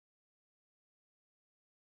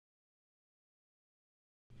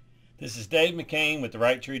This is Dave McCain with the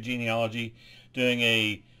Right Tree Genealogy doing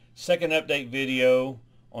a second update video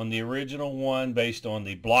on the original one based on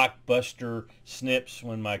the blockbuster SNPs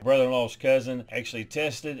when my brother-in-law's cousin actually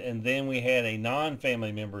tested, and then we had a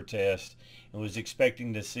non-family member test and was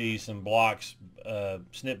expecting to see some blocks,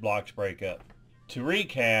 SNP blocks break up. To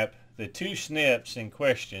recap, the two SNPs in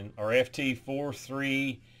question are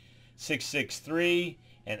FT43663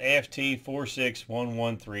 and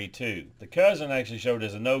FT461132. The cousin actually showed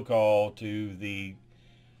as a no call to the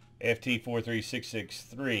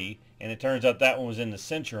FT43663, and it turns out that one was in the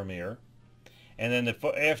centromere. And then the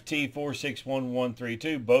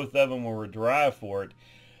FT461132, both of them were derived for it,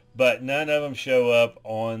 but none of them show up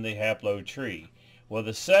on the haplo tree. Well,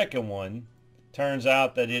 the second one turns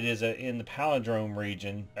out that it is in the palindrome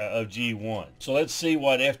region of G1. So let's see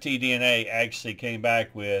what FTDNA actually came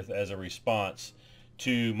back with as a response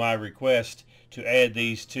to my request to add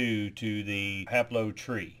these two to the haplo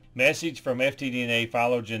tree. Message from FTDNA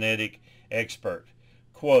phylogenetic expert.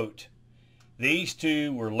 Quote, these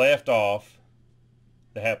two were left off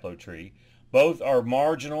the haplo tree. Both are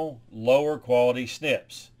marginal, lower quality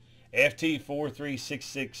SNPs.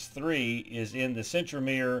 FT43663 is in the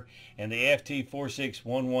centromere and the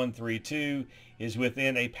FT461132 is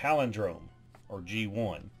within a palindrome, or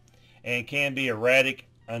G1, and can be erratic,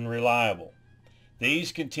 unreliable.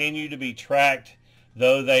 These continue to be tracked,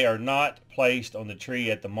 though they are not placed on the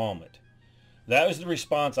tree at the moment. That was the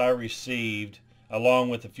response I received, along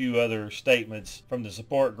with a few other statements from the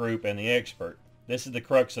support group and the expert. This is the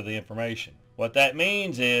crux of the information. What that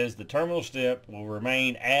means is the terminal SNP will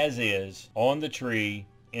remain as is on the tree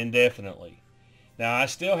indefinitely. Now, I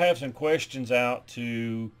still have some questions out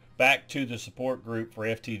back to the support group for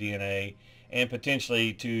FTDNA and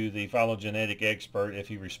potentially to the phylogenetic expert if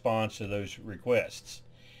he responds to those requests.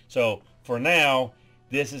 So for now,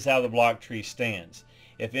 this is how the block tree stands.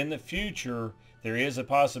 If in the future there is a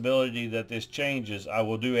possibility that this changes, I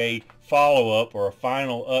will do a follow-up or a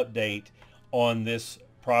final update on this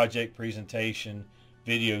project presentation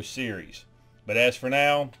video series. But as for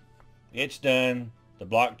now, it's done. The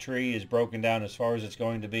block tree is broken down as far as it's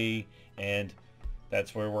going to be, and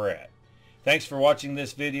that's where we're at. Thanks for watching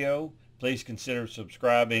this video. Please consider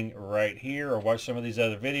subscribing right here or watch some of these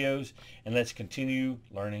other videos, and let's continue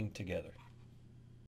learning together.